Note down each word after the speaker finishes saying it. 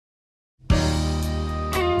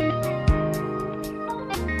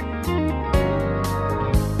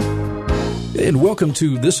And welcome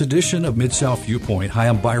to this edition of Mid-South Viewpoint. Hi,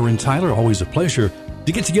 I'm Byron Tyler. Always a pleasure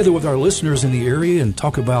to get together with our listeners in the area and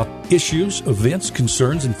talk about issues, events,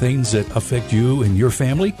 concerns, and things that affect you and your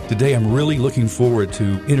family. Today, I'm really looking forward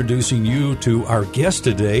to introducing you to our guest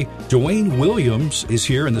today. Dwayne Williams is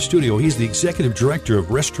here in the studio. He's the Executive Director of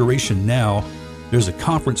Restoration Now. There's a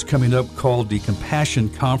conference coming up called the Compassion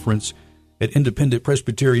Conference at Independent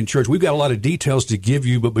Presbyterian Church. We've got a lot of details to give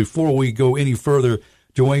you, but before we go any further,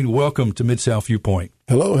 Dwayne, welcome to Mid-South Viewpoint.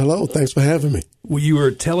 Hello. Thanks for having me. Well, you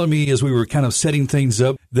were telling me as we were kind of setting things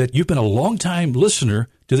up that you've been a long-time listener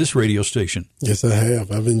to this radio station. Yes, I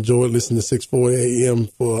have. I've enjoyed listening to 640 AM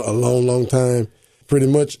for a long time. Pretty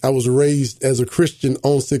much, I was raised as a Christian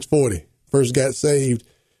on 640. First got saved,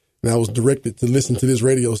 and I was directed to listen to this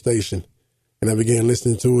radio station. And I began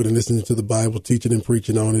listening to it and listening to the Bible, teaching and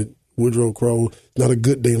preaching on it. Woodrow Crowe, not a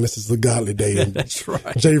good day unless it's a godly day. And that's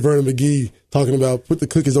right. J. Vernon McGee talking about put the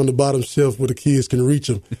cookies on the bottom shelf where the kids can reach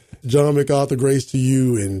them. John MacArthur, Grace to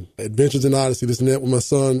You, and Adventures in Odyssey. Listening to that with my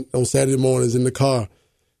son on Saturday mornings in the car.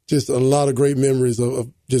 Just a lot of great memories of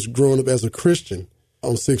just growing up as a Christian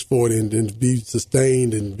on 640 and be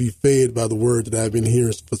sustained and be fed by the word that I've been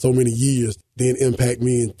hearing for so many years, then impact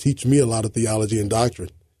me and teach me a lot of theology and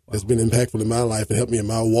doctrine. That's been impactful in my life and helped me in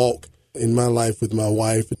my walk, in my life with my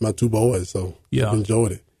wife and my two boys. So I've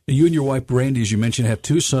enjoyed it. You and your wife, Brandy, as you mentioned, have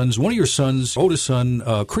two sons. One of your sons, oldest son,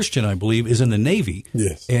 Christian, I believe, is in the Navy.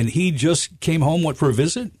 Yes. And he just came home, for a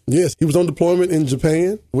visit? Yes. He was on deployment in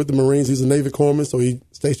Japan with the Marines. He's a Navy corpsman, so he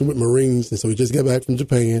stationed with Marines. And so he just got back from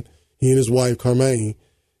Japan, he and his wife, Carmaine,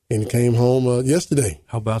 and came home yesterday.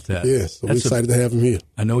 How about that? Yes. So we're excited to have him here.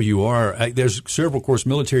 I know you are. There's several, of course,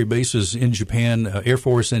 military bases in Japan, Air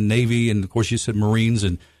Force and Navy, and, of course, you said Marines.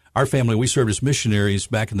 And our family, we served as missionaries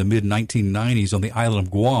back in the mid-1990s on the island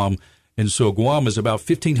of Guam. And so Guam is about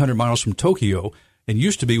 1,500 miles from Tokyo. And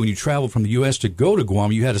used to be when you traveled from the U.S. to go to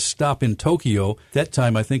Guam, you had to stop in Tokyo. That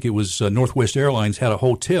time, I think it was Northwest Airlines had a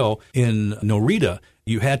hotel in Narita.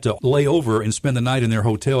 You had to lay over and spend the night in their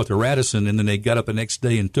hotel at the Radisson, and then they got up the next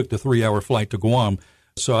day and took the 3-hour flight to Guam.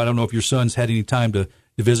 So I don't know if your son's had any time to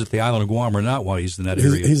visit the island of Guam or not while he's in that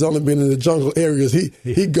area. He's only been in the jungle areas.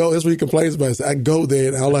 He go. That's what he complains about. He says, I go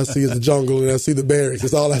there and all I see is the jungle and I see the barracks.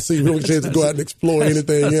 That's all I see. We don't get a chance to go out and explore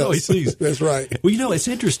anything else. That's all he sees. That's right. Well, it's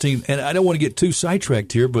interesting, and I don't want to get too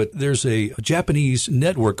sidetracked here, but there's a Japanese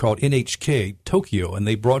network called NHK Tokyo, and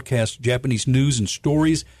they broadcast Japanese news and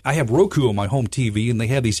stories. I have Roku on my home TV, and they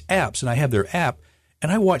have these apps, and I have their app,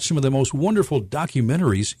 and I watch some of the most wonderful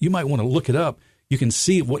documentaries. You might want to look it up. You can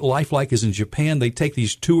see what life like is in Japan. They take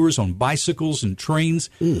these tours on bicycles and trains.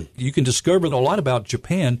 You can discover a lot about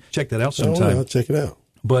Japan. Check that out sometime. I'll check it out.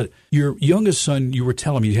 But your youngest son, you were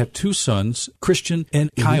telling me, you have two sons, Christian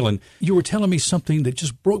and Kylan. You were telling me something that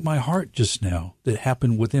just broke my heart just now that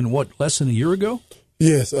happened within, less than a year ago?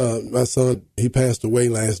 Yes. My son, he passed away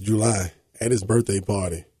last July at his birthday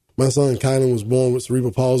party. My son, Kylan, was born with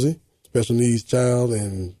cerebral palsy, special needs child,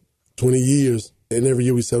 and 20 years. And every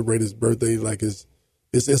year we celebrate his birthday like it's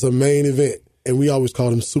a main event. And we always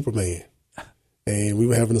called him Superman. And we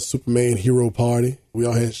were having a Superman hero party. We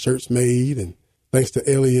all had shirts made. And thanks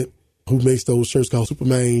to Elliot, who makes those shirts called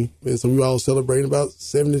Superman. And so we were all celebrating, about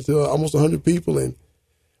 70 to almost 100 people. And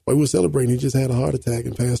while we were celebrating, he just had a heart attack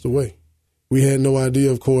and passed away. We had no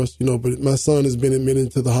idea, of course, but my son has been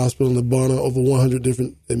admitted to the hospital in Labana over 100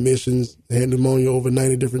 different admissions, had pneumonia over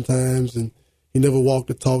 90 different times. And he never walked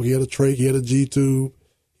or talked. He had a trach. He had a G-tube.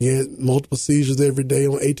 He had multiple seizures every day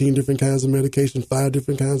on 18 different kinds of medication, 5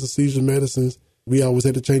 different kinds of seizure medicines. We always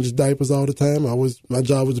had to change his diapers all the time. My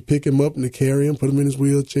job was to pick him up and to carry him, put him in his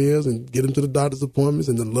wheelchairs and get him to the doctor's appointments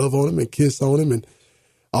and to love on him and kiss on him and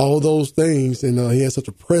all those things. And he had such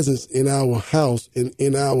a presence in our house,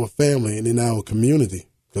 in our family, and in our community,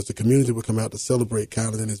 because the community would come out to celebrate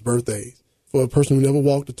Kylan and his birthdays. For a person who never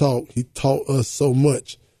walked or talked, he taught us so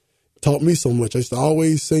much. Taught me so much. I used to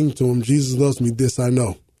always sing to him, Jesus loves me, this I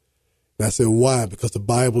know. And I said, why? Because the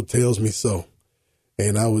Bible tells me so.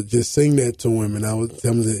 And I would just sing that to him, and I would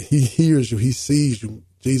tell him that he hears you, he sees you,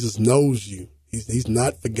 Jesus knows you. He's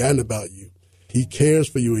not forgotten about you. He cares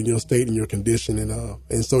for you in your state and your condition.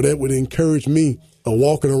 And so that would encourage me, a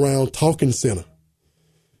walking around talking center.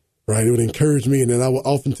 Right? It would encourage me. And then I would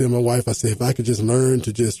often tell my wife, I said, if I could just learn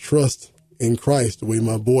to just trust in Christ the way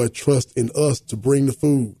my boy trusts in us to bring the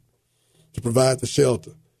food, to provide the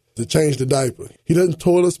shelter, to change the diaper. He doesn't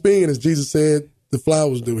toil or spin, as Jesus said the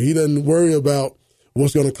flowers do. He doesn't worry about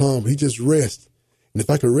what's going to come. He just rests. And if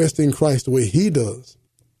I could rest in Christ the way he does,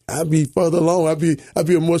 I'd be further along. I'd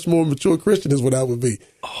be a much more mature Christian is what I would be.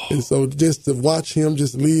 Oh. And so just to watch him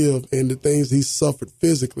just live and the things he suffered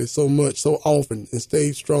physically so much, so often, and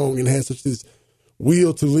stayed strong and had such this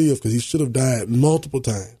will to live, because he should have died multiple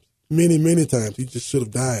times, many, many times. He just should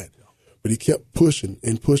have died. But he kept pushing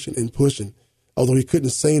and pushing and pushing. Although he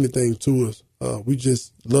couldn't say anything to us, we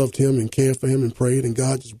just loved him and cared for him and prayed, and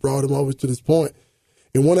God just brought him over to this point.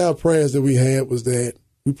 And one of our prayers that we had was that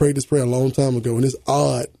we prayed this prayer a long time ago, and it's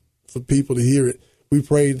odd for people to hear it. We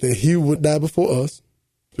prayed that he would die before us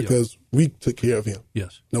because we took care of him.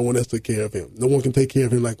 Yes. No one else took care of him. No one can take care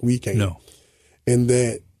of him like we can. No. And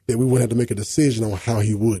that we wouldn't have to make a decision on how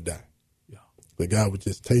he would die. Yeah. That God would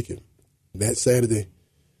just take him. That Saturday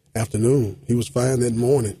afternoon, he was fine that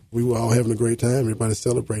morning. We were all having a great time. Everybody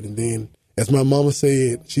celebrating. Then, as my mama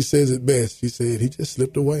said, she says it best. She said, he just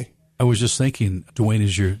slipped away. I was just thinking, Dwayne,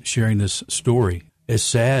 as you're sharing this story, it's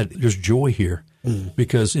sad. There's joy here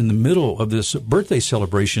because in the middle of this birthday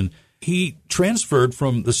celebration, he transferred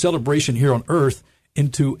from the celebration here on earth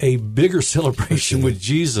into a bigger celebration with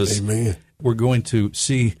Jesus. Amen. We're going to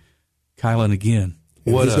see Kylan again.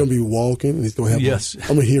 And he's going to be walking, and he's going to have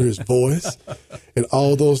I'm going to hear his voice and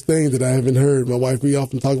all those things that I haven't heard. My wife, we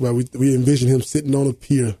often talk about, we envision him sitting on a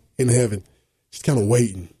pier in heaven, just kind of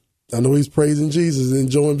waiting. I know he's praising Jesus and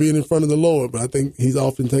enjoying being in front of the Lord, but I think he's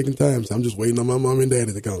often taking time. So I'm just waiting on my mom and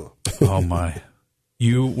daddy to come. Oh, my.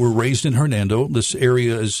 You were raised in Hernando. This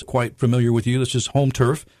area is quite familiar with you. This is home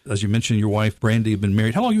turf. As you mentioned, your wife, Brandy, have been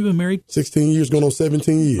married. How long have you been married? 16 years, going on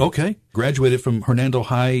 17 years. Okay. Graduated from Hernando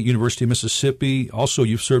High, University of Mississippi. Also,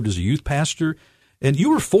 you've served as a youth pastor. And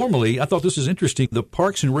you were formerly, I thought this is interesting, the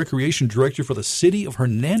Parks and Recreation Director for the city of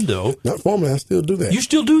Hernando. Not formerly, I still do that. You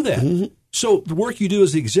still do that? Mm-hmm. So the work you do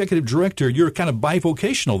as the executive director, you're kind of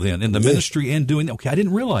bivocational then in the ministry and doing that. Okay, I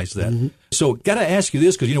didn't realize that. Mm-hmm. So got to ask you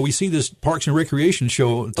this because, we see this Parks and Recreation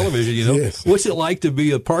show on television, Yes. What's it like to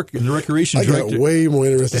be a Park and Recreation director? I got way more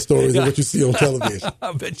interesting stories than what you see on television.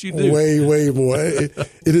 I bet you do. Way, way more. It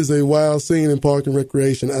is a wild scene in Park and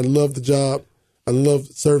Recreation. I love the job. I love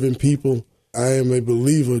serving people. I am a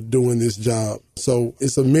believer doing this job. So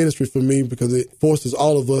it's a ministry for me because it forces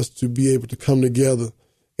all of us to be able to come together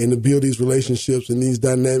and to build these relationships and these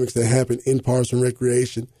dynamics that happen in Parks and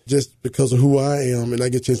Recreation just because of who I am. And I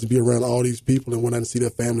get a chance to be around all these people and when I see their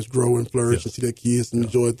families grow and flourish and see their kids and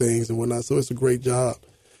enjoy things and whatnot. So it's a great job.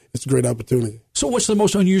 It's a great opportunity. So what's the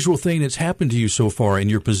most unusual thing that's happened to you so far in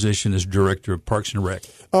your position as Director of Parks and Rec?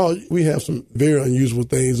 Oh, we have some very unusual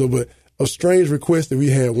things, but a strange request that we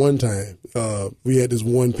had one time. We had this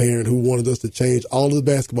one parent who wanted us to change all of the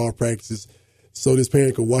basketball practices so this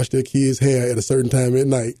parent could wash their kids' hair at a certain time at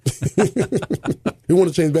night. He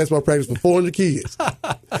wanted to change basketball practice for 400 kids.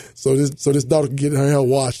 So this daughter could get her hair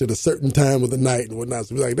washed at a certain time of the night and whatnot.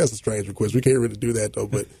 So we're like, that's a strange request. We can't really do that though.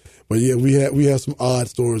 But yeah, we have some odd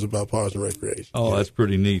stories about Parks and Recreation. Oh, that's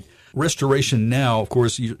pretty neat. Restoration Now, of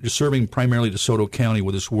course, you're serving primarily DeSoto County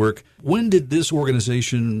with this work. When did this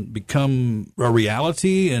organization become a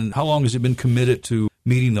reality, and how long has it been committed to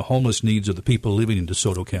meeting the homeless needs of the people living in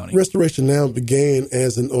DeSoto County? Restoration Now began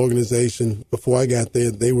as an organization. Before I got there,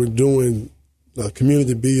 they were doing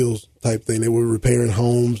community bills type thing. They were repairing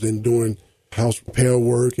homes and doing house repair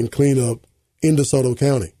work and cleanup in DeSoto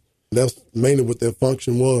County. That's mainly what their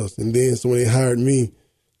function was. And then so when they hired me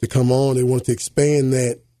to come on, they wanted to expand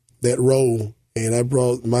that role, and I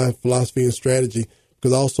brought my philosophy and strategy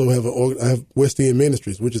because I also I have West End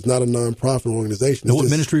Ministries, which is not a nonprofit organization. Now,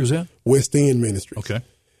 what ministry was that? West End Ministries. Okay.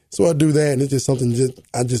 So I do that, and it's just something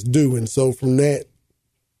I just do. And so from that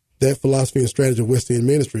philosophy and strategy of West End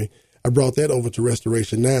Ministry, I brought that over to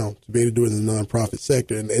Restoration Now to be able to do it in the nonprofit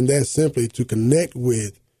sector. And that's simply to connect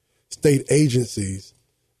with state agencies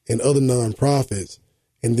and other nonprofits,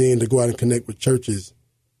 and then to go out and connect with churches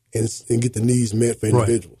and get the needs met for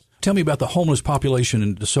individuals. Right. Tell me about the homeless population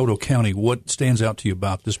in DeSoto County. What stands out to you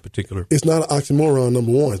about this particular? It's not an oxymoron,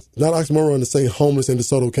 number one. It's not an oxymoron to say homeless in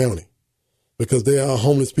DeSoto County because there are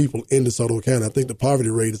homeless people in DeSoto County. I think the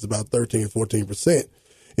poverty rate is about 13-14%.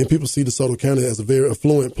 And people see DeSoto County as a very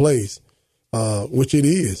affluent place, which it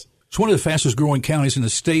is. It's one of the fastest growing counties in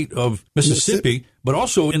the state of Mississippi, but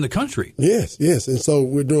also in the country. Yes. And so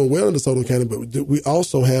we're doing well in DeSoto County, but we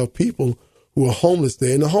also have people who are homeless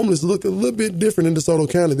there. And the homeless look a little bit different in DeSoto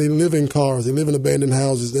County. They live in cars, they live in abandoned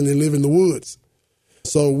houses, and they live in the woods.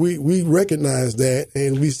 So we recognize that,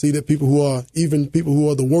 and we see that people who are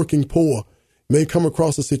the working poor may come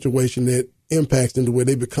across a situation that impacts them to where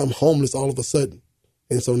they become homeless all of a sudden.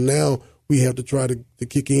 And so now we have to try to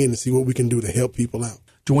kick in and see what we can do to help people out.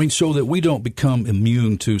 Dwayne, so that we don't become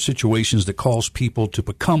immune to situations that cause people to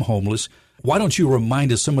become homeless, why don't you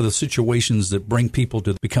remind us some of the situations that bring people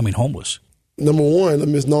to becoming homeless? Number one, a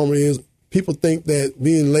misnomer is people think that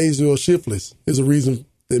being lazy or shiftless is a reason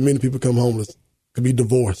that many people become homeless. It could be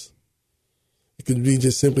divorce. It could be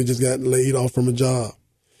just simply just got laid off from a job.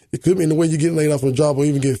 It could be in the way you get laid off from a job or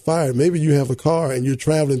even get fired. Maybe you have a car and you're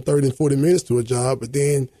traveling 30 and 40 minutes to a job, but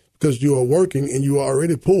then because you are working and you are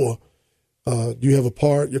already poor, you have a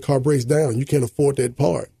part, your car breaks down. You can't afford that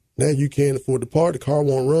part. Now you can't afford the part. The car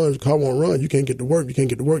won't run. The car won't run. You can't get to work. You can't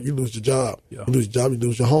get to work. You lose your job. Yeah. You lose your job. You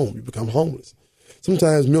lose your home. You become homeless.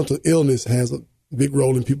 Sometimes mental illness has a big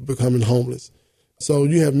role in people becoming homeless. So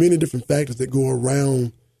you have many different factors that go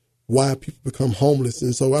around why people become homeless.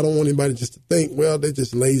 And so I don't want anybody just to think, well, they're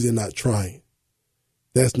just lazy and not trying.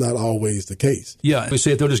 That's not always the case. Yeah, they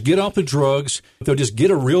say if they'll just get off the drugs, if they'll just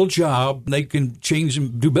get a real job, they can change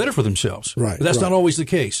and do better for themselves. Right. But that's not always the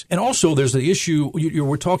case. And also there's the issue,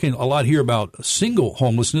 we're talking a lot here about single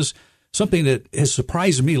homelessness. Something that has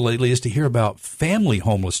surprised me lately is to hear about family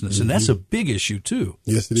homelessness, and that's a big issue too.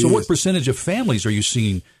 Yes, it is. So what percentage of families are you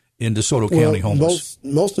seeing in DeSoto County homeless?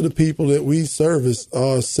 Most of the people that we service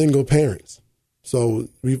are single parents. So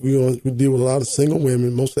we deal with a lot of single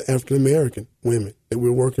women, mostly African-American women that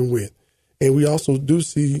we're working with. And we also do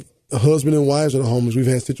see a husband and wives that are homeless. We've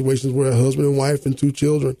had situations where a husband and wife and 2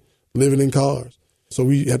 children living in cars. So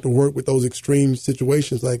we have to work with those extreme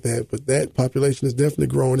situations like that. But that population is definitely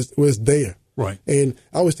growing. It's there. Right. And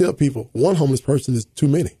I always tell people, one homeless person is too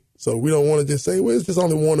many. So we don't want to just say, well, it's just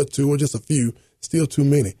only 1 or 2 or just a few. Still too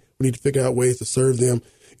many. We need to figure out ways to serve them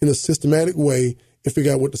in a systematic way and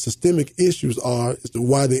figure out what the systemic issues are as to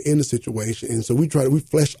why they're in the situation. And so we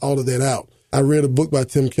flesh all of that out. I read a book by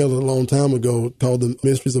Tim Keller a long time ago called The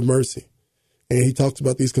Ministries of Mercy. And he talks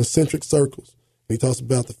about these concentric circles. And he talks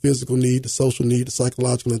about the physical need, the social need, the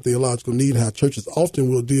psychological and theological need, and how churches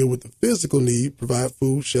often will deal with the physical need, provide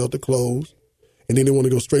food, shelter, clothes. And then they want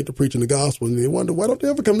to go straight to preaching the gospel. And they wonder, why don't they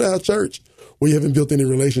ever come to our church? Well, you haven't built any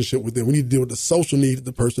relationship with them. We need to deal with the social need of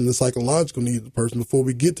the person, the psychological need of the person before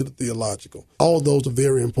we get to the theological. All of those are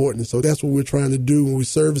very important. So that's what we're trying to do when we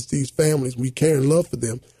service these families. We care and love for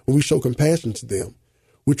them. When we show compassion to them,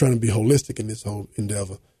 we're trying to be holistic in this whole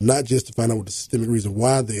endeavor, not just to find out what the systemic reason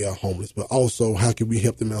why they are homeless, but also how can we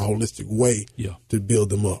help them in a holistic way to build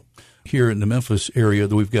them up. Here in the Memphis area,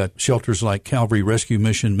 we've got shelters like Calvary Rescue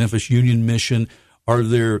Mission, Memphis Union Mission. Are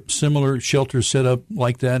there similar shelters set up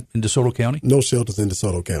like that in DeSoto County? No shelters in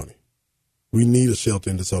DeSoto County. We need a shelter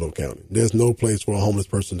in DeSoto County. There's no place for a homeless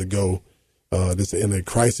person to go that's in a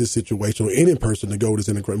crisis situation, or any person to go that's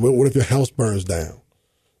in a crisis. What if your house burns down?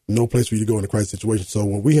 No place for you to go in a crisis situation. So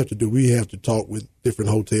what we have to do, we have to talk with different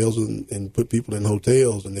hotels and put people in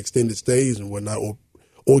hotels and extended stays and whatnot,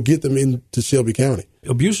 or get them into Shelby County.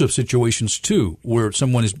 Abusive situations, too, where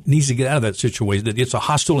someone needs to get out of that situation, that it's a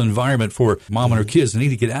hostile environment for mom and her kids. They need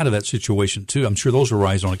to get out of that situation, too. I'm sure those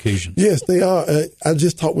arise on occasion. Yes, they are. I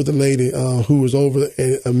just talked with a lady who was over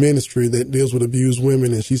a ministry that deals with abused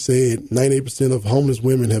women, and she said 98% of homeless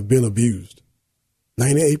women have been abused.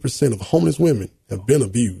 98% of homeless women have been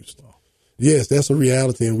abused. Yes, that's a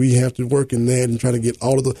reality, and we have to work in that and try to get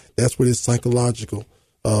all of that's where this psychological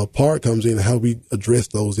part comes in, how we address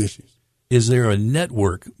those issues. Is there a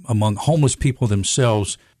network among homeless people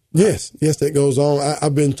themselves? Yes, that goes on.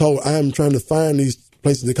 I've been told I'm trying to find these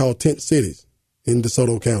places they call tent cities in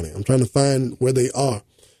DeSoto County. I'm trying to find where they are.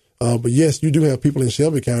 But yes, you do have people in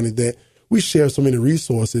Shelby County that we share so many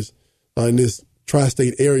resources in this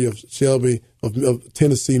tri-state area of Shelby, of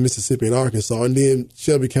Tennessee, Mississippi, and Arkansas. And then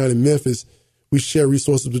Shelby County, Memphis, we share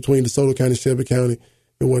resources between DeSoto County, Shelby County,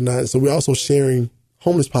 and whatnot. So we're also sharing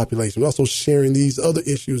homeless population. We're also sharing these other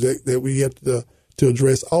issues that we have to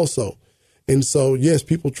address also. And so, yes,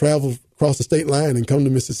 people travel across the state line and come to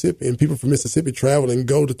Mississippi, and people from Mississippi travel and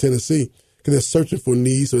go to Tennessee because they're searching for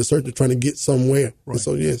needs, or they're trying to get somewhere. Right. And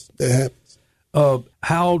so, yes, that happens.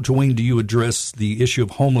 How, Dwayne, do you address the issue of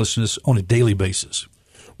homelessness on a daily basis?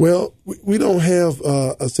 Well, we don't have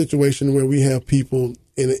a situation where we have people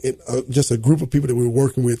in just a group of people that we're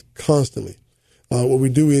working with constantly. What we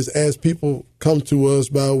do is, as people come to us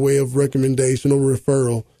by way of recommendation or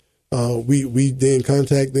referral, we then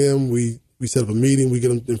contact them. We set up a meeting. We get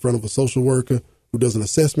them in front of a social worker who does an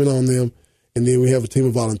assessment on them. And then we have a team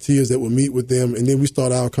of volunteers that will meet with them. And then we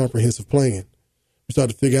start our comprehensive plan. We start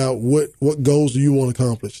to figure out what goals do you want to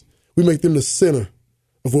accomplish. We make them the center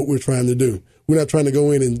of what we're trying to do. We're not trying to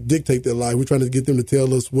go in and dictate their life. We're trying to get them to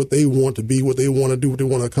tell us what they want to be, what they want to do, what they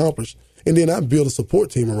want to accomplish. And then I build a support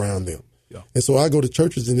team around them. Yeah. And so I go to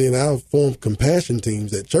churches, and then I'll form compassion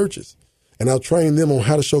teams at churches, and I'll train them on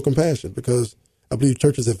how to show compassion, because I believe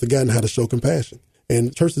churches have forgotten how to show compassion.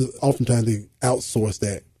 And churches, oftentimes, they outsource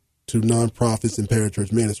that to nonprofits and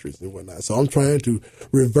parachurch ministries and whatnot. So I'm trying to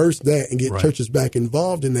reverse that and get churches back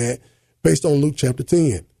involved in that based on Luke chapter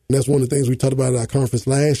 10. And that's one of the things we talked about at our conference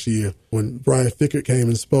last year when Brian Fickert came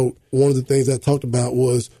and spoke. One of the things I talked about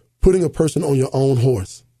was putting a person on your own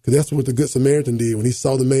horse, because that's what the Good Samaritan did. When he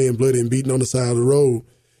saw the man bloody and beaten on the side of the road,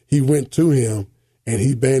 he went to him and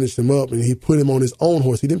he bandaged him up and he put him on his own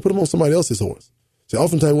horse. He didn't put him on somebody else's horse. See,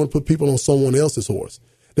 oftentimes we want to put people on someone else's horse.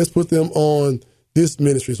 Let's put them on this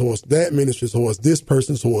ministry's horse, that ministry's horse, this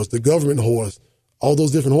person's horse, the government horse, all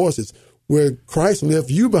those different horses, where Christ left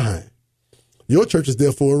you behind. Your church is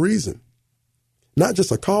there for a reason. Not just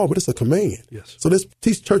a call, but it's a command. Yes. So let's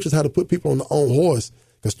teach churches how to put people on their own horse,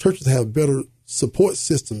 because churches have better support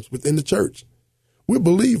systems within the church. We're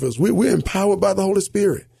believers. We're empowered by the Holy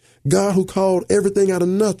Spirit. God, who called everything out of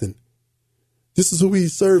nothing. This is who we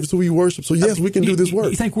serve, this is who we worship. So yes, we can do this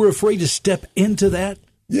work. You think we're afraid to step into that?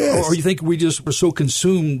 Yes. Or you think we're so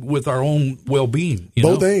consumed with our own well-being?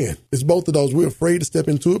 Both and. It's both of those. We're afraid to step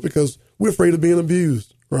into it because we're afraid of being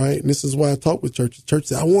abused, right? And this is why I talk with churches. Churches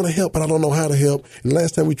say, I want to help, but I don't know how to help. And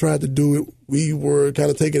last time we tried to do it, we were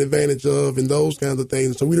kind of taken advantage of and those kinds of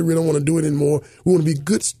things. So we really don't want to do it anymore. We want to be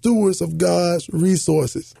good stewards of God's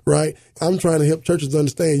resources, right? I'm trying to help churches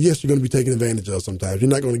understand, yes, you're going to be taken advantage of sometimes.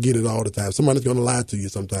 You're not going to get it all the time. Somebody's going to lie to you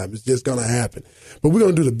sometimes. It's just going to happen. But we're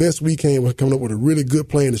going to do the best we can. We're coming up with a really good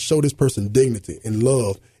plan to show this person dignity and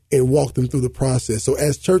love and walk them through the process. So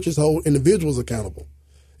as churches hold individuals accountable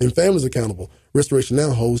and families accountable, Restoration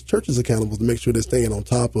Now holds churches accountable to make sure they're staying on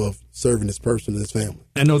top of serving this person and this family.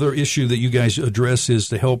 Another issue that you guys address is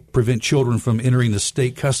to help prevent children from entering the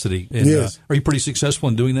state custody. And, yes. Are you pretty successful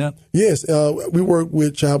in doing that? Yes. We work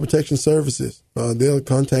with Child Protection Services. They'll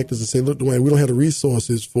contact us and say, look, Dwayne, we don't have the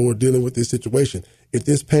resources for dealing with this situation. If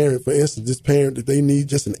this parent, for instance, if they need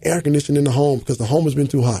just an air conditioner in the home because the home has been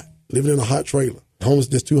too hot, living in a hot trailer, the home is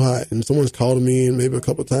just too hot, and someone's called me in maybe a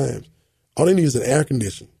couple of times. All they need is an air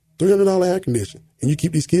conditioner. $300 air conditioner, and you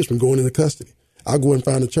keep these kids from going into custody. I'll go and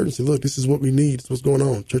find a church and say, look, this is what we need. This is what's going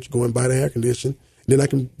on. Church, go and buy the air conditioner. And then I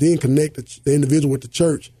can connect the individual with the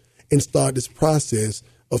church and start this process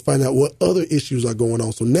of finding out what other issues are going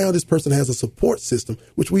on. So now this person has a support system,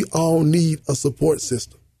 which we all need a support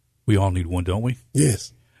system. We all need one, don't we?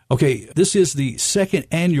 Yes. Okay, this is the second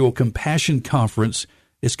annual Compassion Conference.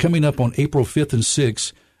 It's coming up on April 5th and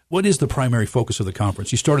 6th. What is the primary focus of the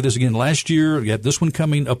conference? You started this again last year. You have this one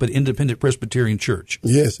coming up at Independent Presbyterian Church.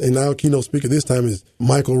 Yes, and our keynote speaker this time is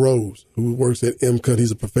Michael Rose, who works at MCUT.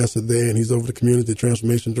 He's a professor there, and he's over the Community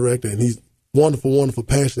Transformation Director, and he's wonderful, wonderful,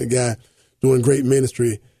 passionate guy doing great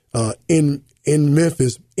ministry in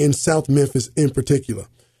Memphis, in South Memphis in particular.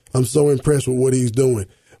 I'm so impressed with what he's doing.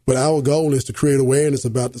 But our goal is to create awareness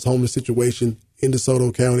about this homeless situation in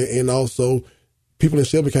DeSoto County, and also people in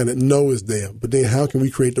Shelby County know it's there. But then how can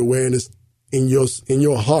we create the awareness in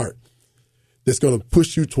your heart that's going to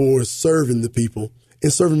push you towards serving the people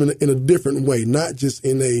and serving them in a different way, not just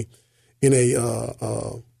in a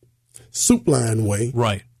soup line way,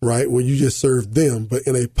 right, where you just serve them, but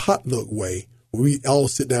in a potluck way where we all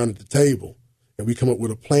sit down at the table and we come up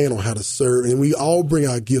with a plan on how to serve, and we all bring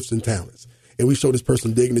our gifts and talents. And we show this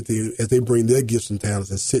person dignity as they bring their gifts and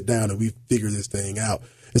talents and sit down and we figure this thing out.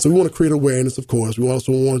 And so we want to create awareness, of course. We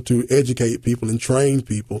also want to educate people and train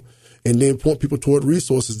people and then point people toward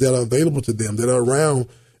resources that are available to them, that are around,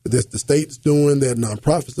 that the state's doing, that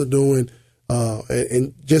nonprofits are doing,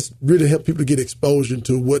 and just really help people to get exposure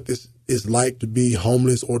to what this is like to be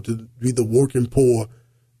homeless or to be the working poor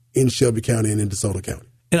in Shelby County and in DeSoto County.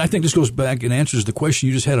 And I think this goes back and answers the question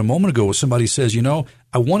you just had a moment ago where somebody says,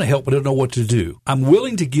 I want to help, but I don't know what to do. I'm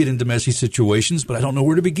willing to get into messy situations, but I don't know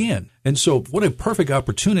where to begin. And so what a perfect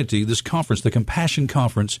opportunity, this conference, the Compassion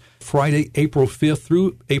Conference, Friday, April 5th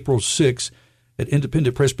through April 6th at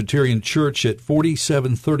Independent Presbyterian Church at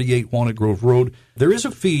 4738 Walnut Grove Road. There is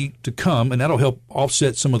a fee to come, and that'll help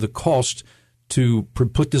offset some of the cost to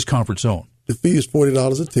put this conference on. The fee is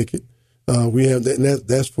 $40 a ticket. We have that, and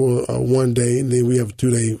that's for 1 day, and then we have a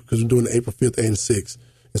 2-day because we're doing the April 5th and 6th.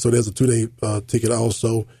 And so there's a 2-day ticket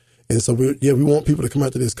also. And so we want people to come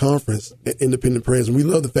out to this conference at Independent Press. And we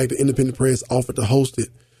love the fact that Independent Press offered to host it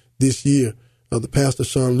this year. The pastor,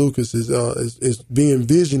 Sean Lucas, is being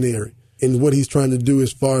visionary in what he's trying to do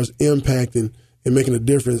as far as impacting and making a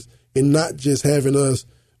difference, and not just having us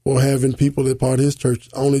or having people that part of his church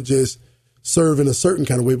only just serve in a certain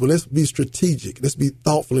kind of way, but let's be strategic. Let's be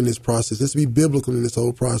thoughtful in this process. Let's be biblical in this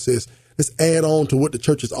whole process. Let's add on to what the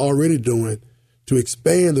church is already doing to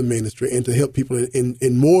expand the ministry and to help people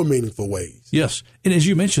in more meaningful ways. Yes. And as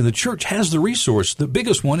you mentioned, the church has the resource. The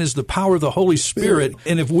biggest one is the power of the Holy Spirit.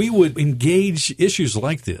 And if we would engage issues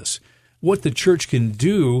like this, what the church can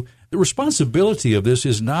do, the responsibility of this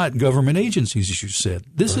is not government agencies, as you said.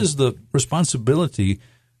 This is the responsibility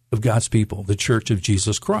of God's people, the Church of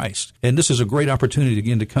Jesus Christ. And this is a great opportunity,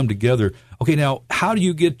 again, to come together. Okay, now, how do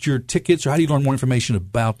you get your tickets, or how do you learn more information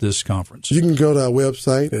about this conference? You can go to our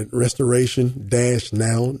website at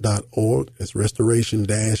restoration-now.org. It's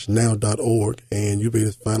restoration-now.org, and you'll be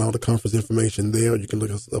able to find all the conference information there. You can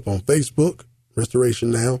look us up on Facebook,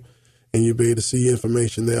 Restoration Now, and you'll be able to see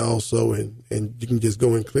information there also, and you can just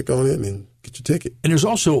go and click on it and get your ticket. And there's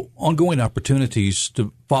also ongoing opportunities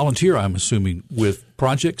to volunteer, I'm assuming, with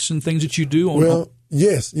projects and things that you do?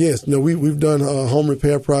 Yes. No, we've done home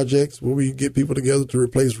repair projects where we get people together to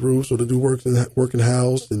replace roofs or to do work in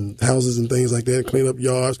houses and things like that, clean up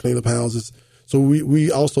yards, clean up houses. So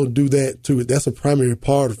we also do that too. That's a primary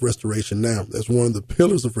part of Restoration Now. That's one of the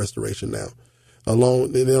pillars of Restoration Now.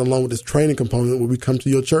 Along with this training component where we come to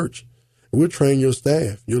your church. We'll train your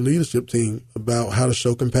staff, your leadership team about how to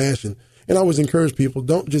show compassion. And I always encourage people,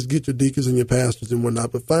 don't just get your deacons and your pastors and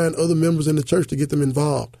whatnot, but find other members in the church to get them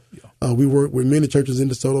involved. Yeah. We work with many churches in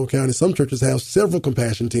DeSoto County. Some churches have several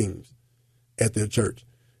compassion teams at their church.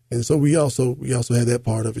 And so we also have that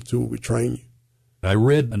part of it too. We train you. I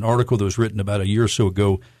read an article that was written about a year or so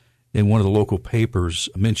ago in one of the local papers,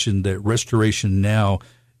 mentioned that Restoration Now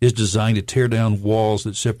is designed to tear down walls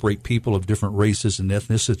that separate people of different races and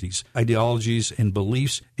ethnicities, ideologies and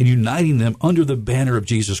beliefs, and uniting them under the banner of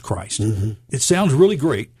Jesus Christ. Mm-hmm. It sounds really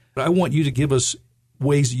great, but I want you to give us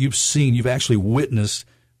ways that you've actually witnessed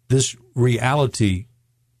this reality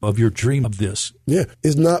of your dream of this. Yeah,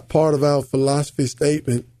 it's not part of our philosophy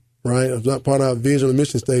statement, right? It's not part of our vision or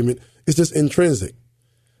mission statement. It's just intrinsic.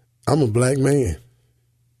 I'm a black man,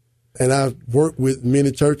 and I've worked with many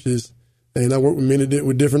churches. And I work with many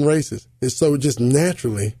with different races. And so just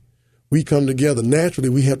naturally, we come together. Naturally,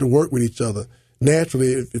 we have to work with each other.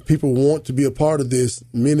 Naturally, if people want to be a part of this,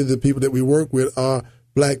 many of the people that we work with are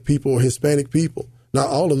black people or Hispanic people. Not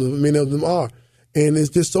all of them, but many of them are. And it's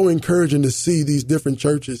just so encouraging to see these different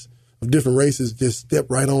churches of different races just step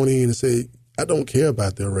right on in and say, I don't care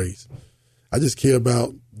about their race. I just care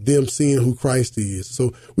about them seeing who Christ is.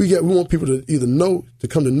 So we want people to either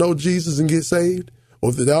come to know Jesus and get saved, or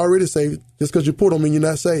if they're already saved, just because you're poor don't mean you're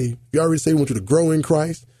not saved. If you're already saved, we want you to grow in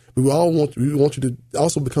Christ. But we want you to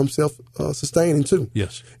also become self-sustaining too.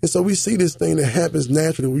 Yes. And so we see this thing that happens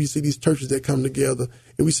naturally. We see these churches that come together,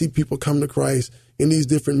 and we see people come to Christ in these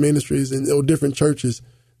different ministries or different churches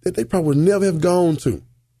that they probably would never have gone to.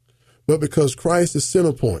 But because Christ is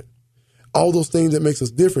center point, all those things that makes us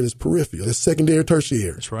different is peripheral. It's secondary,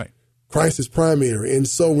 tertiary. That's right. Christ is primary. And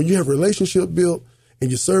so when you have a relationship built and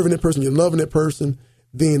you're serving that person, you're loving that person,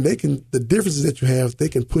 then the differences that you have, they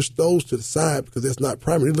can push those to the side because that's not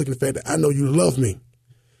primary. They're looking at the fact that I know you love me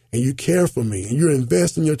and you care for me and you're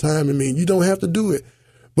investing your time in me. And you don't have to do it,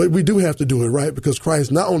 but we do have to do it, right? Because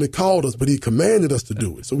Christ not only called us, but he commanded us to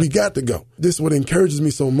do it. So we got to go. This is what encourages me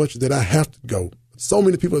so much that I have to go. So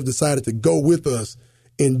many people have decided to go with us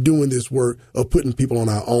in doing this work of putting people on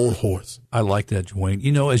our own horse. I like that, Dwayne.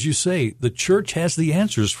 You know, as you say, the church has the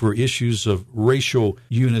answers for issues of racial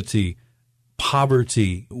unity,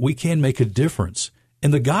 poverty. We can make a difference.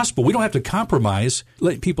 In the gospel, we don't have to compromise,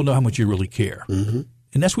 letting people know how much you really care. Mm-hmm.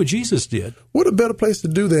 And that's what Jesus did. What a better place to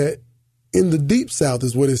do that in the deep South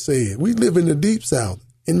is what it said. We live in the deep South,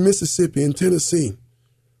 in Mississippi, in Tennessee,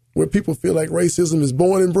 where people feel like racism is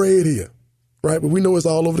born and bred here, right? But we know it's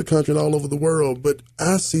all over the country and all over the world. But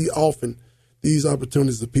I see often these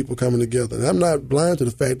opportunities of people coming together. And I'm not blind to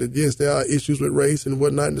the fact that, yes, there are issues with race and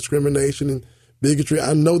whatnot, and discrimination and bigotry.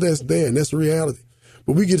 I know that's there, and that's a reality.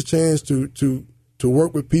 But we get a chance to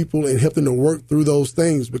work with people and help them to work through those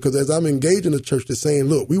things, because as I'm engaging the church, they're saying,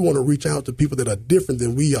 look, we want to reach out to people that are different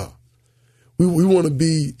than we are. We want to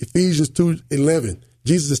be Ephesians 2:11.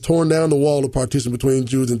 Jesus has torn down the wall of partition between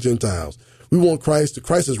Jews and Gentiles. We want Christ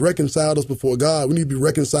has reconciled us before God. We need to be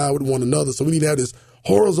reconciled with one another. So we need to have this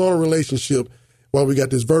horizontal relationship while we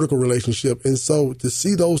got this vertical relationship. And so to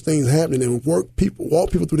see those things happening and walk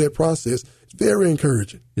people through that process, it's very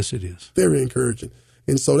encouraging. Yes, it is. Very encouraging.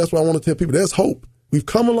 And so that's why I want to tell people there's hope. We've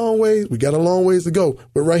come a long way. We got a long ways to go.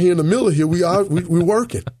 But right here in the middle here, we're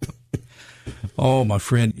working. Oh, my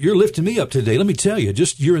friend, you're lifting me up today. Let me tell you,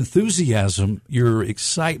 just your enthusiasm, your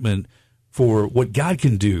excitement for what God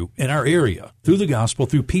can do in our area through the gospel,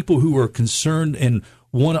 through people who are concerned and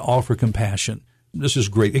want to offer compassion. This is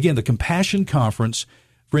great. Again, the Compassion Conference.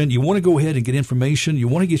 Friend, you want to go ahead and get information. You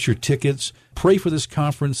want to get your tickets. Pray for this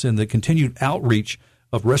conference and the continued outreach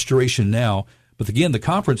of Restoration Now. But again, the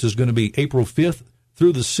conference is going to be April 5th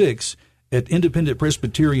through the 6th at Independent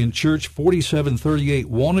Presbyterian Church, 4738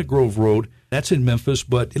 Walnut Grove Road. That's in Memphis.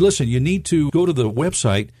 But listen, you need to go to the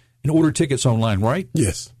website and order tickets online, right?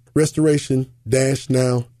 Yes.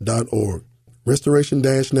 Restoration-now.org.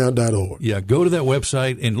 restoration-now.org. Yeah, go to that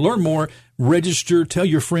website and learn more. Register. Tell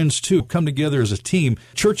your friends, too. Come together as a team.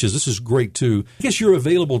 Churches, this is great, too. I guess you're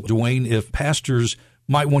available, Dwayne, if pastors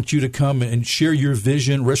might want you to come and share your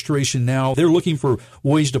vision. Restoration Now, they're looking for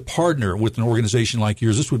ways to partner with an organization like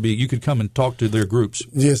yours. This would be, you could come and talk to their groups.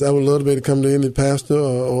 Yes, I would love to be able to come to any pastor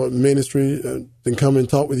or ministry and come and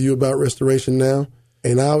talk with you about Restoration Now.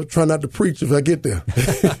 And I'll try not to preach if I get there.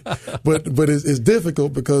 but it's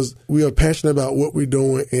difficult because we are passionate about what we're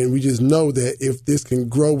doing, and we just know that if this can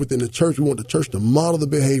grow within the church, we want the church to model the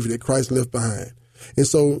behavior that Christ left behind. And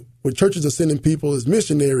so when churches are sending people as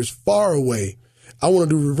missionaries far away, I want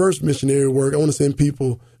to do reverse missionary work. I want to send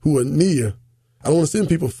people who are near. I don't want to send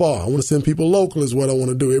people far. I want to send people local is what I want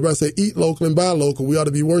to do. Everybody say eat local and buy local. We ought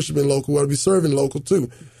to be worshiping local. We ought to be serving local too.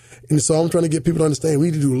 And so I'm trying to get people to understand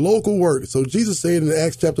we need to do local work. So Jesus said in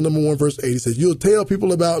Acts chapter number 1, verse 8, he says, you'll tell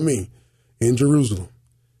people about me in Jerusalem,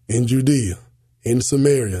 in Judea, in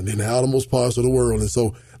Samaria, and in the outermost parts of the world. And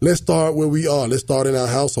so let's start where we are. Let's start in our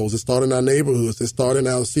households. Let's start in our neighborhoods. Let's start in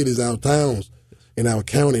our cities, our towns, in our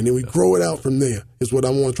county. And then we grow it out from there is what I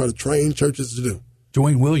want to try to train churches to do.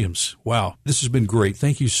 Dwayne Williams, wow, this has been great.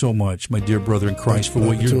 Thank you so much, my dear brother in Christ, for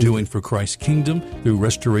what you're doing for Christ's kingdom through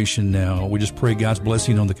Restoration Now. We just pray God's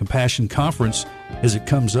blessing on the Compassion Conference as it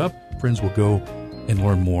comes up. Friends will go and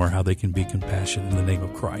learn more how they can be compassionate in the name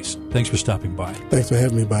of Christ. Thanks for stopping by. Thanks for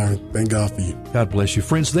having me, Byron. Thank God for you. God bless you.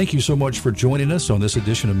 Friends, thank you so much for joining us on this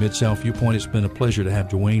edition of Mid-South Viewpoint. It's been a pleasure to have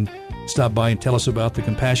Dwayne stop by and tell us about the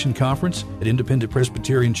Compassion Conference at Independent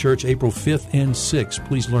Presbyterian Church, April 5th and 6th.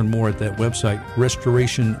 Please learn more at that website,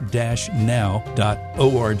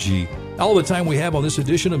 restoration-now.org. All the time we have on this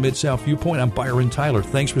edition of Mid-South Viewpoint. I'm Byron Tyler.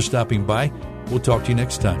 Thanks for stopping by. We'll talk to you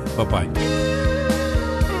next time. Bye-bye.